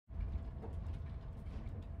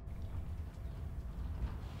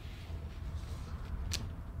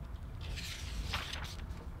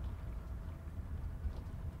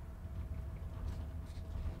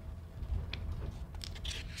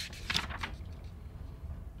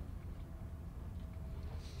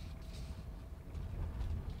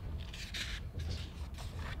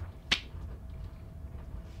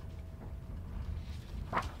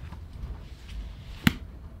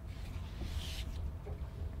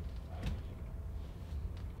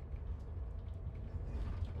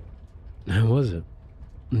How was it?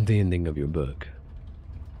 The ending of your book.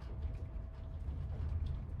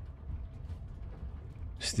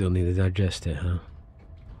 Still need to digest it, huh?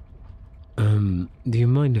 Do you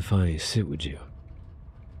mind if I sit with you?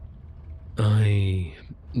 I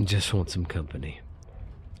just want some company.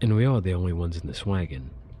 And we are the only ones in this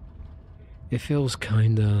wagon. It feels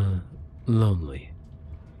kinda lonely,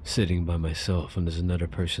 sitting by myself and there's another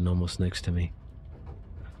person almost next to me.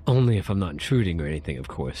 Only if I'm not intruding or anything, of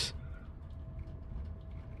course.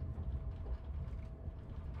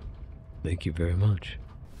 Thank you very much.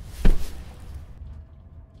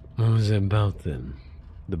 What was it about then?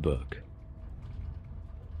 The book?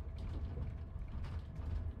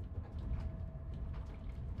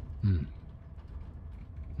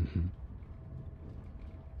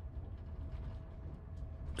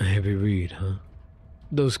 A heavy read, huh?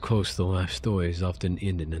 Those close to life stories often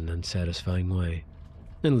end in an unsatisfying way,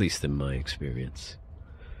 at least in my experience.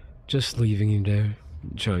 Just leaving you there,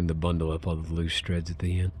 trying to bundle up all the loose threads at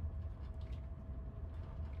the end.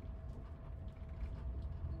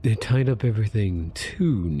 It tied up everything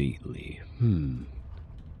too neatly.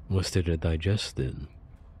 What's there to digest then?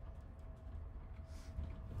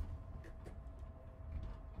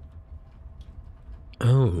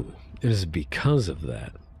 Oh, it is because of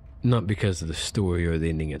that. Not because of the story or the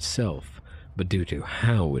ending itself, but due to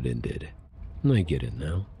how it ended. I get it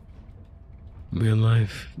now. Real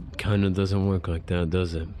life kinda doesn't work like that,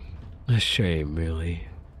 does it? A shame, really.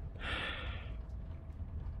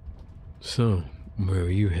 So, where are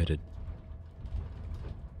you headed?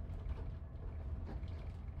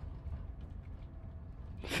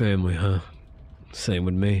 Family, huh? Same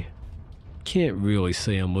with me. Can't really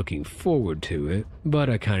say I'm looking forward to it,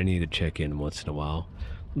 but I kinda need to check in once in a while.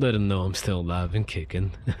 Let them know I'm still alive and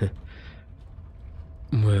kicking.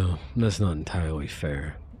 Well, that's not entirely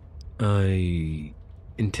fair. I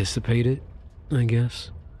anticipate it, I guess.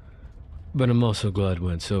 But I'm also glad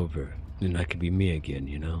when it's over, and I can be me again,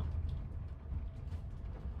 you know?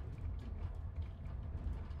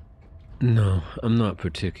 No, I'm not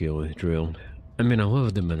particularly thrilled. I mean, I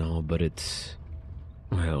love them and all, but it's...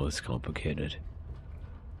 well, it's complicated.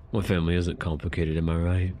 My family isn't complicated, am I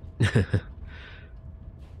right?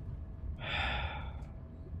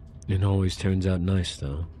 It always turns out nice,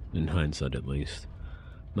 though, in hindsight at least.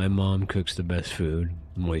 My mom cooks the best food,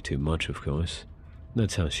 way too much, of course.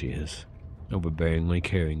 That's how she is, overbearingly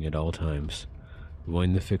caring at all times,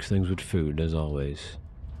 wanting to fix things with food, as always.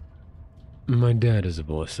 My dad is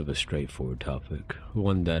less of a straightforward topic,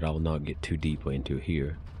 one that I'll not get too deeply into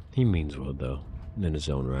here. He means well, though, in his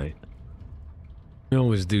own right. We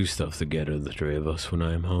always do stuff together, the three of us, when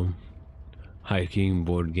I am home. Hiking,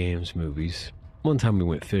 board games, movies. One time we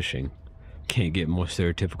went fishing. Can't get more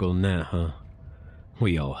stereotypical than that, huh?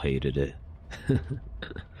 We all hated it.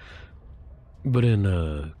 But in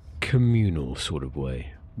a communal sort of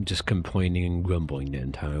way. Just complaining and grumbling the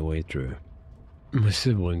entire way through. My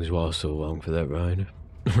siblings were also along for that ride.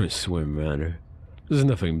 Or swim, rather. There's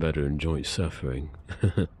nothing better than joint suffering.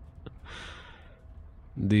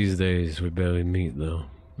 These days we barely meet, though,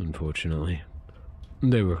 unfortunately.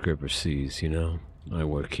 They work overseas, you know. I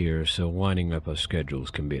work here, so lining up our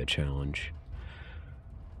schedules can be a challenge.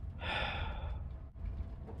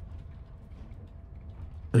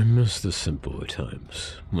 I miss the simpler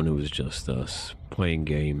times, when it was just us, playing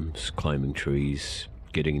games, climbing trees,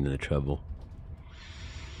 getting into trouble.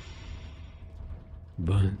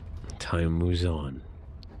 But time moves on,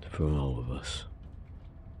 for all of us.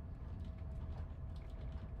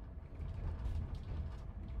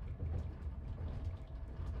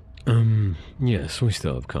 Yes, we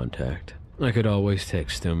still have contact. I could always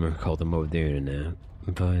text them or call them over the internet,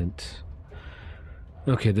 but...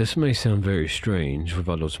 okay, this may sound very strange with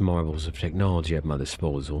all those marvels of technology at my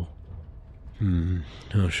disposal.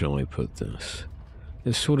 How shall I put this?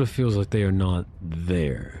 It sort of feels like they are not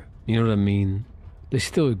there. You know what I mean? They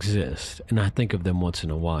still exist, and I think of them once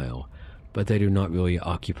in a while, but they do not really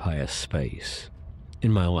occupy a space.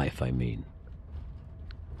 In my life, I mean.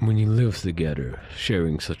 When you live together,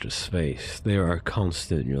 sharing such a space, they are a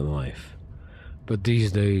constant in your life. But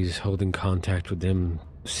these days, holding contact with them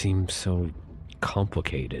seems so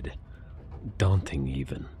complicated. Daunting,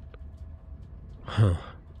 even. Huh.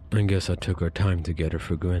 I guess I took our time together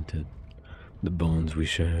for granted. The bonds we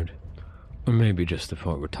shared. Or maybe just the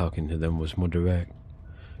part where talking to them was more direct.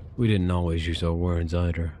 We didn't always use our words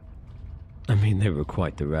either. I mean, they were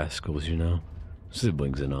quite the rascals, you know.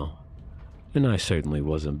 Siblings and all. And I certainly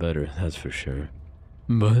wasn't better, that's for sure.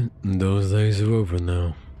 But those days are over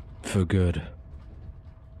now. For good.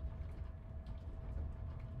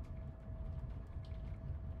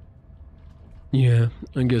 Yeah,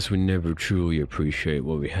 I guess we never truly appreciate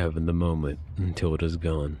what we have in the moment until it is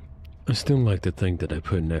gone. I still like to think that I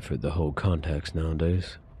put in effort to hold contacts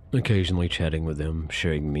nowadays. Occasionally chatting with them,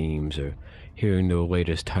 sharing memes, or hearing their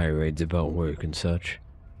latest tirades about work and such.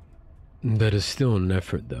 That is still an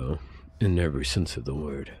effort, though, in every sense of the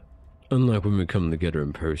word. Unlike when we come together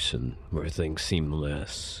in person, where things seem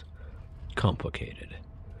less complicated.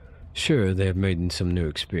 Sure, they have made some new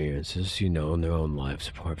experiences, in their own lives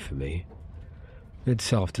apart from me.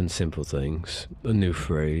 It's often simple things, a new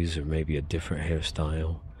phrase or maybe a different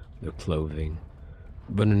hairstyle, their clothing.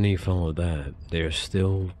 But underneath all of that, they are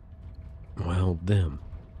still, well, them.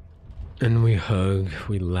 And we hug,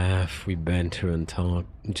 we laugh, we banter and talk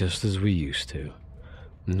just as we used to.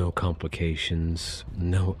 No complications,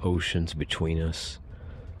 no oceans between us.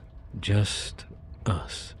 Just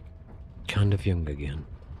us. Kind of young again.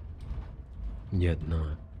 Yet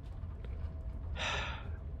not.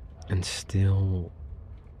 And still...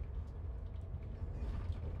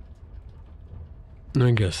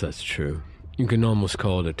 I guess that's true. You can almost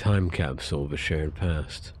call it a time capsule of a shared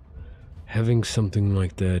past. Having something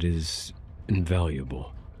like that is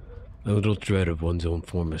invaluable. A little thread of one's own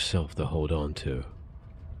former self to hold on to.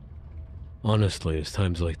 Honestly, it's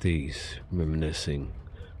times like these, reminiscing,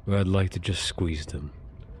 where I'd like to just squeeze them.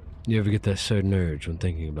 You ever get that certain urge when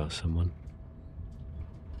thinking about someone?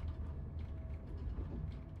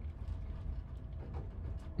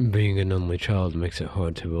 Being an only child makes it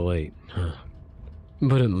hard to relate, huh?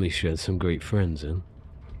 But at least you had some great friends, in.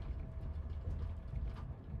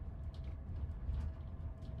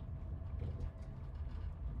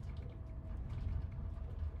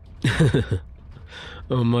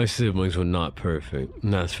 Oh, my siblings were not perfect,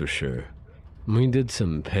 that's for sure. We did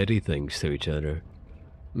some petty things to each other,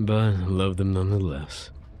 but loved them nonetheless.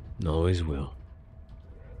 Always will.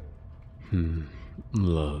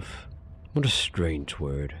 Love. What a strange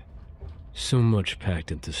word. So much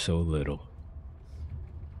packed into so little.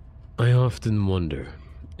 I often wonder,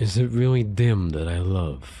 is it really them that I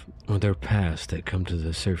love, or their past that come to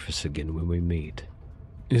the surface again when we meet?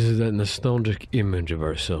 Is it that nostalgic image of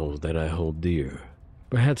ourselves that I hold dear?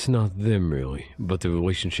 Perhaps not them really, but the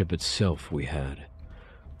relationship itself we had.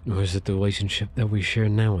 Or is it the relationship that we share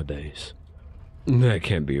nowadays? That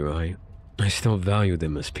can't be right. I still value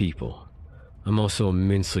them as people. I'm also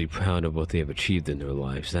immensely proud of what they have achieved in their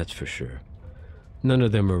lives, that's for sure. None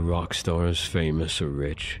of them are rock stars, famous or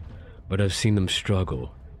rich, but I've seen them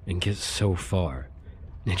struggle and get so far.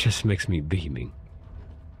 It just makes me beaming.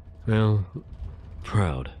 Well,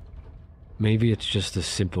 proud. Maybe it's just a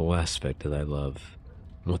simple aspect that I love,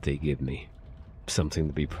 what they give me, something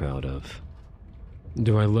to be proud of.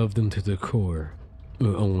 Do I love them to the core,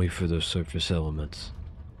 or only for those surface elements?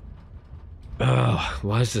 Ugh,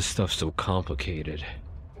 why is this stuff so complicated?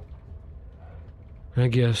 I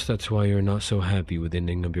guess that's why you're not so happy with the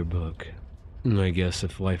ending of your book. I guess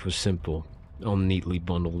if life was simple, all neatly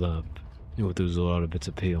bundled up, it would lose a lot of its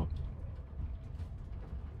appeal.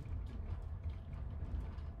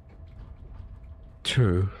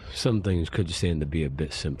 True, some things could stand to be a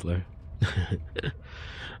bit simpler.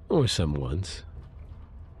 Or some ones.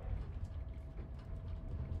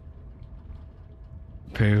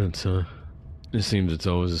 Parents, huh? It seems it's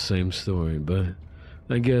always the same story, but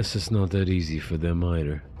I guess it's not that easy for them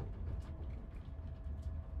either.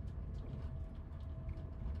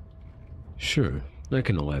 Sure, I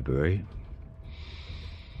can elaborate.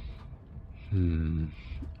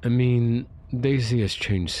 I mean, Daisy has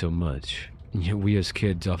changed so much, yet we as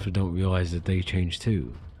kids often don't realize that they change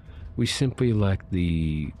too. We simply lack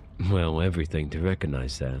the, well, everything to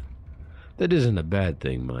recognize that. That isn't a bad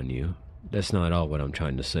thing, mind you. That's not all what I'm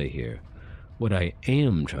trying to say here. What I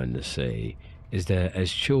am trying to say is that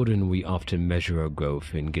as children we often measure our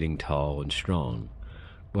growth in getting tall and strong,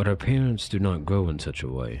 but our parents do not grow in such a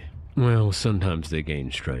way. Well, sometimes they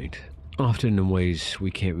gain strength, often in ways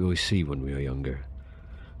we can't really see when we are younger.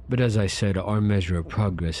 But as I said, our measure of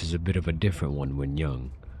progress is a bit of a different one when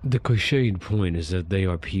young. The cliched point is that they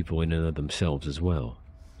are people in and of themselves as well,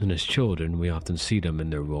 and as children we often see them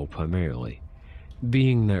in their role primarily.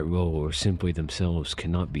 Being that role or simply themselves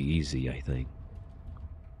cannot be easy, I think.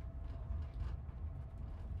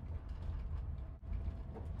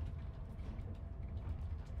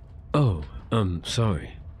 Oh,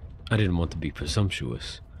 sorry. I didn't want to be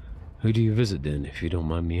presumptuous. Who do you visit then, if you don't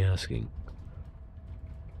mind me asking?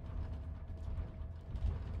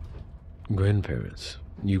 Grandparents.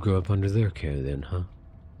 You grew up under their care then, huh?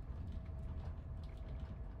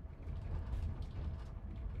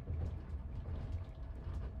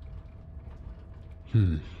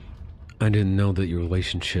 I didn't know that your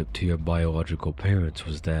relationship to your biological parents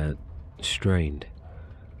was that Strained.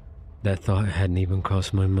 That thought hadn't even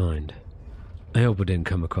crossed my mind. I hope it didn't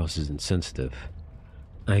come across as insensitive.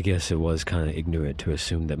 I guess it was kind of ignorant to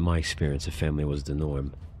assume that my experience of family was the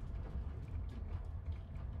norm.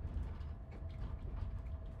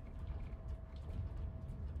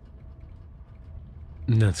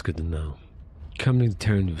 That's good to know. Coming to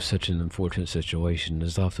terms with such an unfortunate situation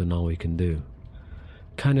is often all we can do.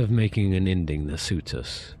 Kind of making an ending that suits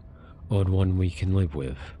us, or one we can live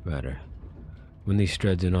with, rather. When these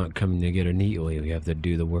threads are not coming together neatly, we have to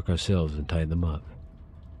do the work ourselves and tie them up.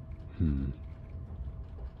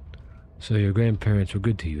 So your grandparents were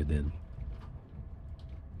good to you then?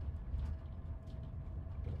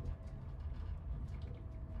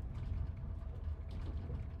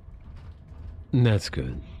 That's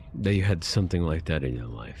good, that you had something like that in your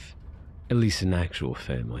life. At least an actual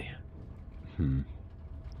family. And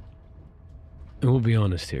we'll be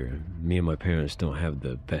honest here, me and my parents don't have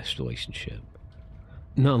the best relationship.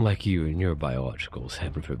 Not like you and your biologicals,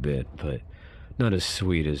 heaven forbid, but not as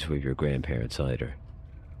sweet as with your grandparents either.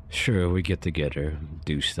 Sure, we get together,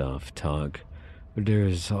 do stuff, talk, but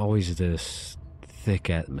there's always this thick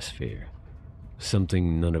atmosphere.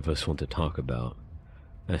 Something none of us want to talk about.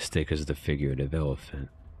 As thick as the figurative elephant.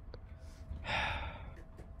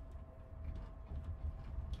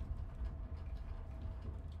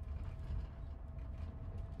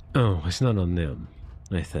 Oh, it's not on them,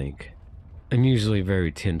 I think. I'm usually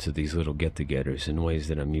very tense at these little get-togethers in ways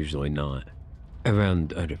that I'm usually not.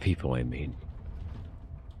 Around other people, I mean.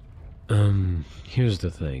 Here's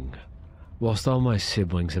the thing. Whilst all my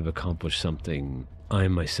siblings have accomplished something, I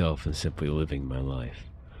myself am simply living my life.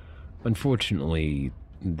 Unfortunately,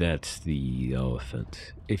 that's the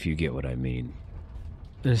elephant, if you get what I mean.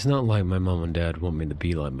 And it's not like my mom and dad want me to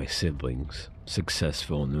be like my siblings,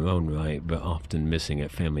 successful in their own right, but often missing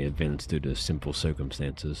at family events due to simple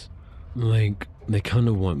circumstances. Like, they kind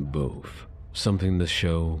of want both. Something to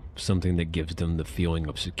show, something that gives them the feeling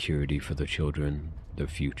of security for their children, their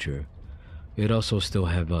future. Yet also still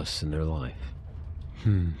have us in their life.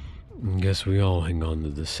 Guess we all hang on to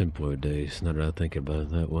the simpler days, now that I think about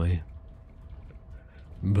it that way.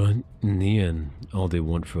 But in the end, all they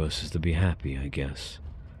want for us is to be happy, I guess.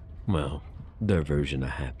 Well, their version of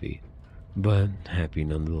happy, but happy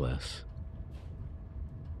nonetheless.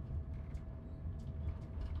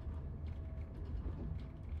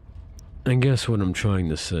 I guess what I'm trying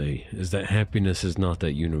to say is that happiness is not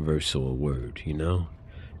that universal a word, you know?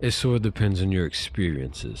 It sort of depends on your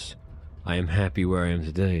experiences. I am happy where I am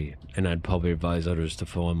today, and I'd probably advise others to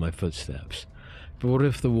follow in my footsteps. But what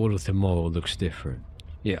if the world of tomorrow looks different?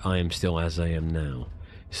 Yet I am still as I am now,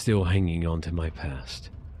 still hanging on to my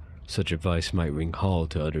past. Such advice might ring hollow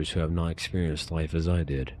to others who have not experienced life as I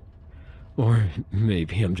did. Or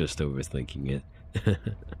maybe I'm just overthinking it.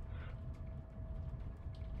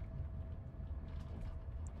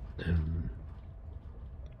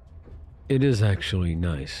 It is actually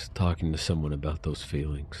nice talking to someone about those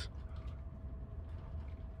feelings.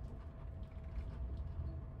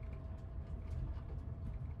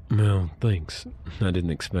 Well, thanks. I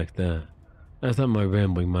didn't expect that. I thought my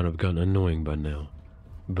rambling might have gotten annoying by now.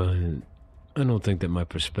 But I don't think that my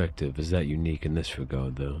perspective is that unique in this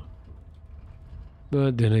regard, though.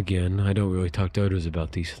 But then again, I don't really talk to others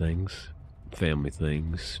about these things. Family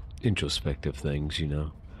things, introspective things, you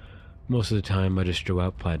know. Most of the time, I just throw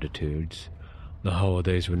out platitudes. The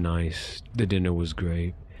holidays were nice, the dinner was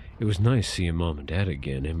great. It was nice seeing Mom and Dad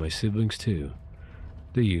again, and my siblings too.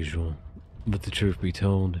 The usual. But the truth be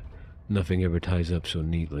told, nothing ever ties up so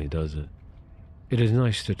neatly, does it? It is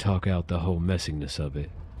nice to talk out the whole messiness of it,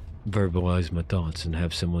 verbalize my thoughts and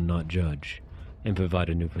have someone not judge, and provide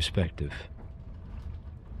a new perspective.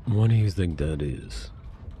 What do you think that is?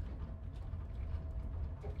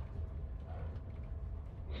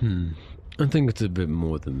 I think it's a bit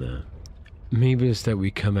more than that. Maybe it's that we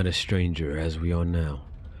come at a stranger as we are now.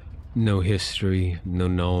 No history, no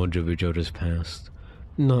knowledge of each other's past.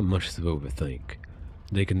 Not much to overthink.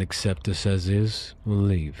 They can accept us as is, or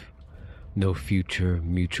leave. No future,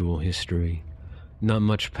 mutual history. Not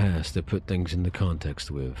much past to put things into context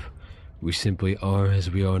with. We simply are as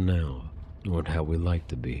we are now, or how we like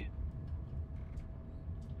to be.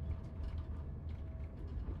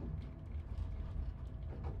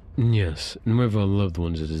 Yes, and with our loved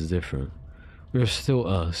ones it is different. We are still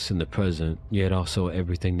us in the present, yet also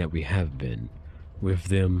everything that we have been. With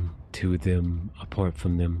them, to them, apart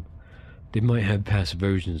from them. They might have past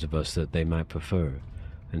versions of us that they might prefer,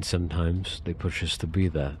 and sometimes they push us to be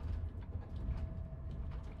that.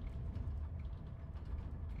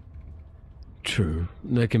 True,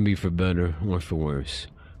 that can be for better or for worse,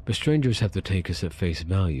 but strangers have to take us at face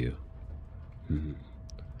value. Hmm.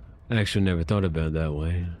 I actually never thought about it that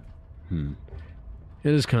way. Hmm.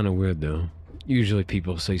 It is kind of weird though. Usually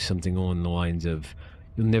people say something along the lines of,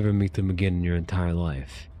 you'll never meet them again in your entire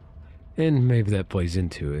life. And maybe that plays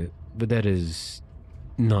into it, but that is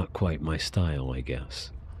not quite my style, I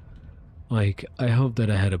guess. Like, I hope that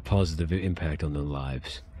I had a positive impact on their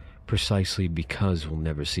lives, precisely because we'll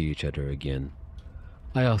never see each other again.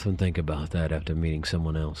 I often think about that after meeting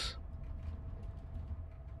someone else.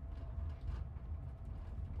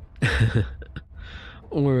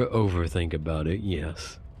 Or overthink about it,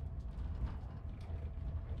 yes.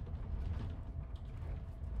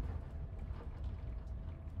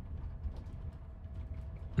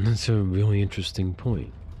 That's a really interesting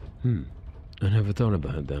point. I never thought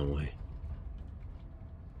about it that way.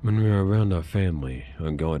 When we're around our family,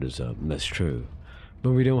 our guard is up, that's true.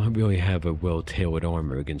 But we don't really have a well-tailored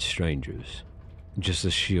armor against strangers. Just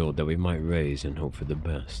a shield that we might raise and hope for the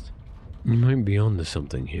best. You might be onto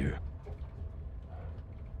something here.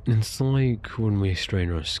 It's like when we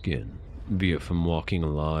strain our skin, be it from walking a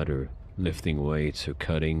lot or lifting weights or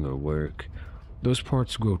cutting or work. Those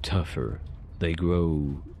parts grow tougher. They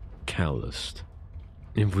grow calloused.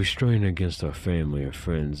 If we strain against our family or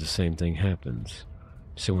friends, the same thing happens.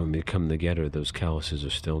 So when we come together, those calluses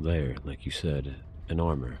are still there, like you said, an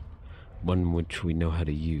armor. One which we know how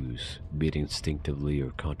to use, be it instinctively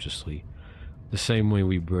or consciously. The same way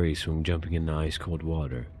we brace when jumping into ice-cold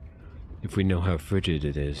water. If we know how frigid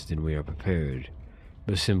it is, then we are prepared.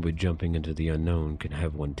 But simply jumping into the unknown can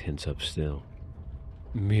have one tense up still.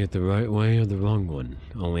 Be it the right way or the wrong one,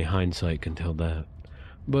 only hindsight can tell that.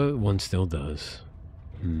 But one still does.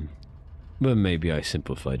 But maybe I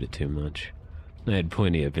simplified it too much. I had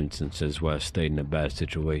plenty of instances where I stayed in a bad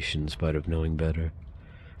situation in spite of knowing better.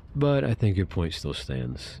 But I think your point still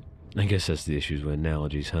stands. I guess that's the issues with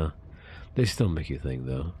analogies, huh? They still make you think,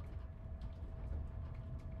 though.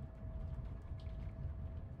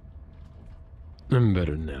 I'm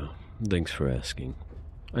better now. Thanks for asking.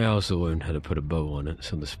 I also learned how to put a bow on it,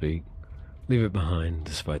 so to speak. Leave it behind,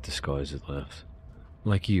 despite the scars it left.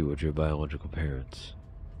 Like you with your biological parents.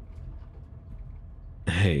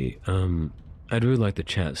 Hey, I'd really like to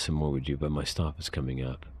chat some more with you, but my stop is coming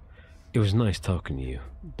up. It was nice talking to you.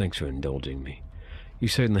 Thanks for indulging me. You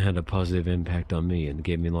certainly had a positive impact on me and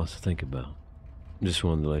gave me lots to think about. Just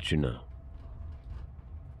wanted to let you know.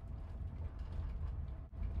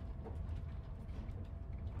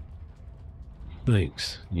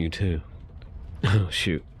 Thanks, you too. Oh,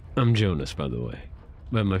 shoot. I'm Jonas, by the way.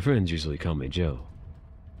 But my friends usually call me Joe.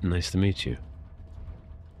 Nice to meet you.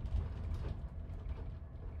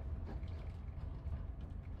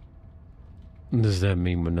 Does that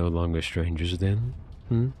mean we're no longer strangers then?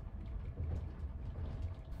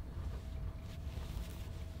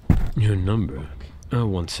 Your number? Oh,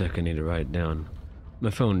 1 second, I need to write it down. My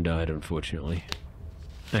phone died, unfortunately.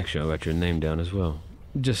 Actually, I'll write your name down as well,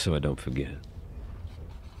 just so I don't forget.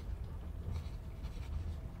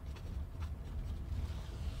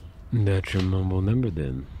 That's your mobile number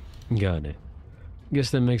then. Got it.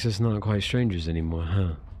 Guess that makes us not quite strangers anymore,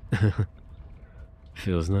 huh?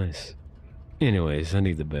 Feels nice. Anyways, I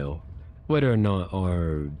need the bell. Whether or not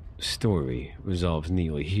our story resolves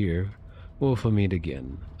neatly here, or if we meet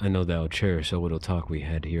again, I know that I'll cherish a little talk we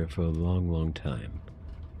had here for a long, long time.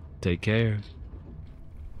 Take care.